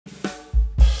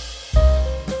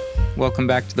Welcome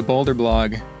back to the Boulder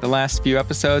Blog. The last few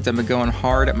episodes I've been going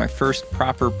hard at my first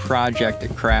proper project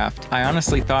at Kraft. I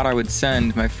honestly thought I would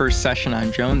send my first session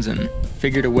on jonesing.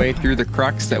 Figured a way through the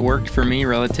crux that worked for me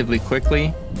relatively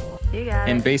quickly,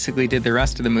 and basically did the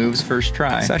rest of the moves first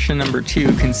try. Session number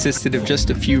 2 consisted of just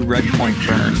a few red point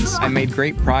burns. I made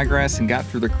great progress and got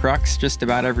through the crux just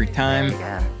about every time,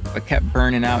 but kept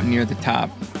burning out near the top.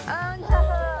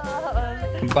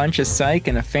 A bunch of psych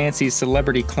and a fancy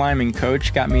celebrity climbing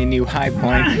coach got me a new high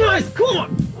point. Nice, come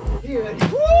on!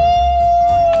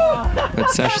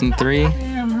 But session 3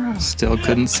 still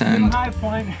couldn't send. My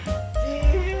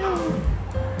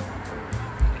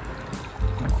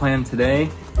plan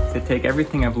today is to take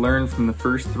everything I've learned from the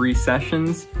first 3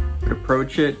 sessions, but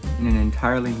approach it in an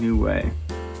entirely new way.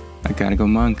 I gotta go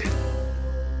monk.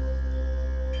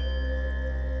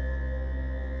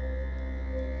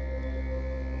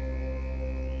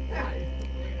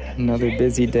 Another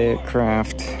busy day at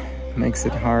Kraft. Makes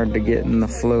it hard to get in the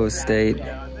flow state.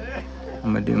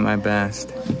 I'm gonna do my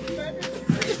best.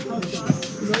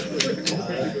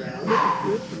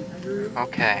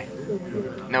 Okay,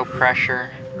 no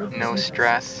pressure, no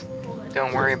stress.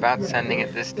 Don't worry about sending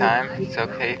it this time. It's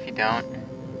okay if you don't.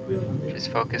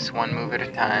 Just focus one move at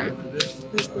a time.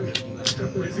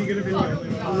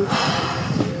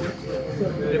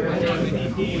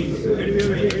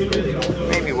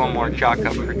 Maybe one more chalk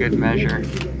up for good measure.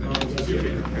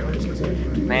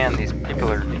 Man, these people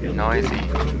are noisy.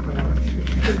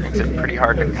 Makes it pretty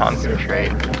hard to concentrate.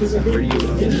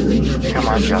 Come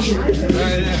on, Justin.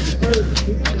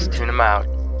 Just tune them out.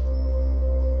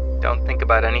 Don't think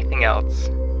about anything else.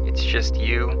 It's just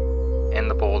you and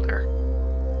the boulder.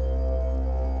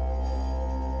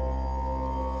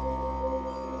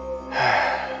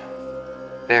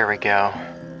 There we go.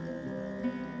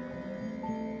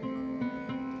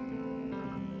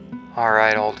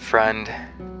 Alright, old friend.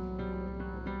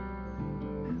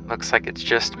 Looks like it's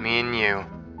just me and you.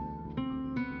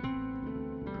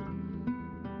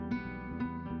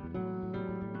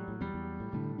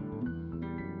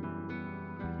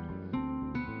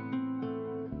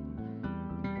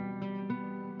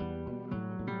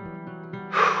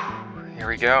 Here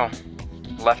we go.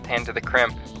 Left hand to the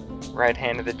crimp, right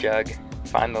hand to the jug.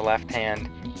 Find the left hand.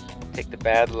 Take the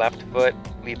bad left foot,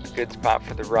 leave the good spot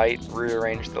for the right,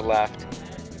 rearrange the left.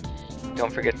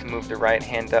 Don't forget to move the right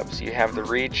hand up so you have the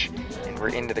reach, and we're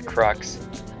into the crux.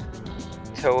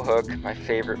 Toe hook, my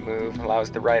favorite move,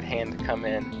 allows the right hand to come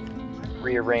in.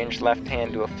 Rearrange left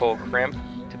hand to a full crimp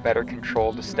to better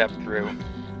control the step through.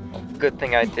 Good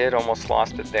thing I did, almost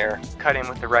lost it there. Cut in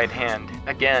with the right hand.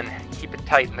 Again, keep it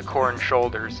tight in the core and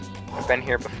shoulders. I've been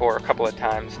here before a couple of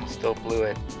times and still blew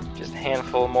it. Just a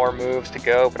handful more moves to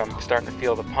go, but I'm starting to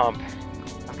feel the pump.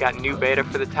 I've got new beta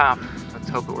for the top. Let's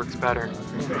hope it works better.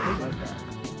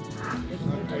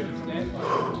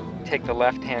 Take the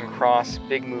left hand cross,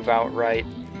 big move out right.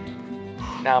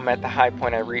 Now I'm at the high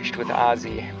point I reached with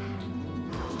Ozzy.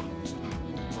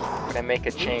 But I make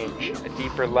a change. A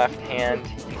deeper left hand,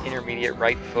 an intermediate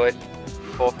right foot.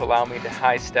 Both allow me to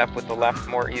high step with the left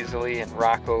more easily and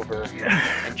rock over.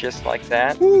 And just like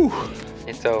that,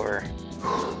 it's over.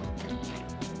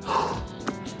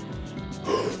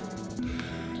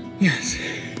 Yes.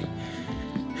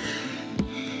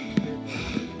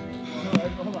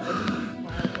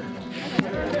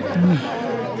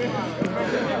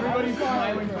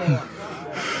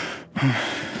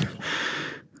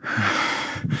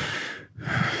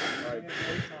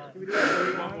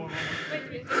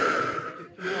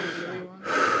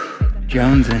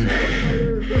 Jonesing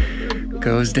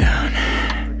goes down.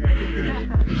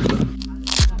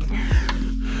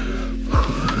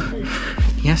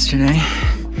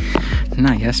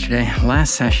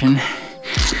 Last session,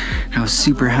 I was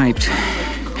super hyped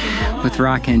with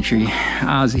rock entry.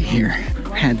 Ozzy here.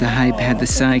 Had the hype, had the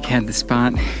psych, had the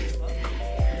spot.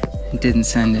 Didn't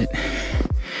send it.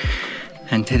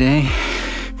 And today,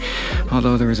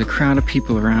 although there was a crowd of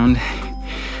people around,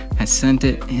 I sent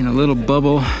it in a little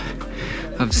bubble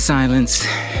of silence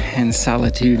and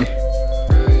solitude.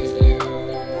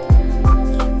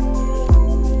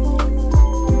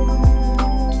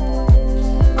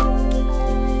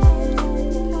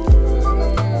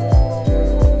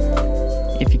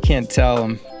 If you can't tell,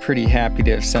 I'm pretty happy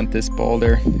to have sent this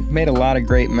boulder. Made a lot of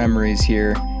great memories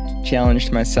here,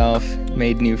 challenged myself,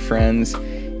 made new friends,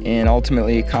 and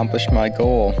ultimately accomplished my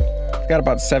goal. I've got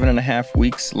about 7.5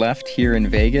 weeks left here in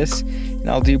Vegas, and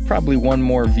I'll do probably one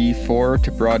more V4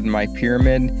 to broaden my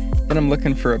pyramid. Then I'm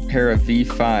looking for a pair of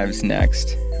V5s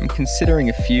next. I'm considering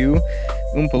a few.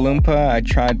 Oompa Loompa I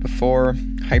tried before,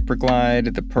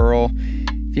 Hyperglide, the Pearl,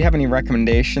 If you have any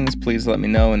recommendations, please let me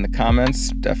know in the comments.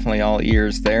 Definitely all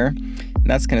ears there. And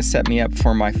that's going to set me up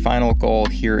for my final goal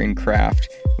here in Kraft,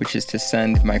 which is to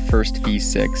send my first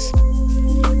V6.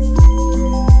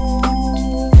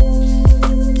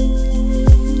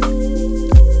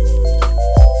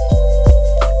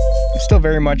 Still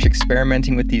very much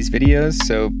experimenting with these videos,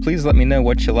 so please let me know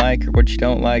what you like or what you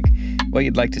don't like, what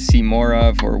you'd like to see more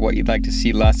of or what you'd like to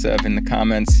see less of in the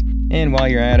comments. And while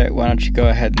you're at it, why don't you go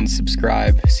ahead and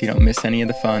subscribe so you don't miss any of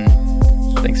the fun.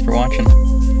 Thanks for watching.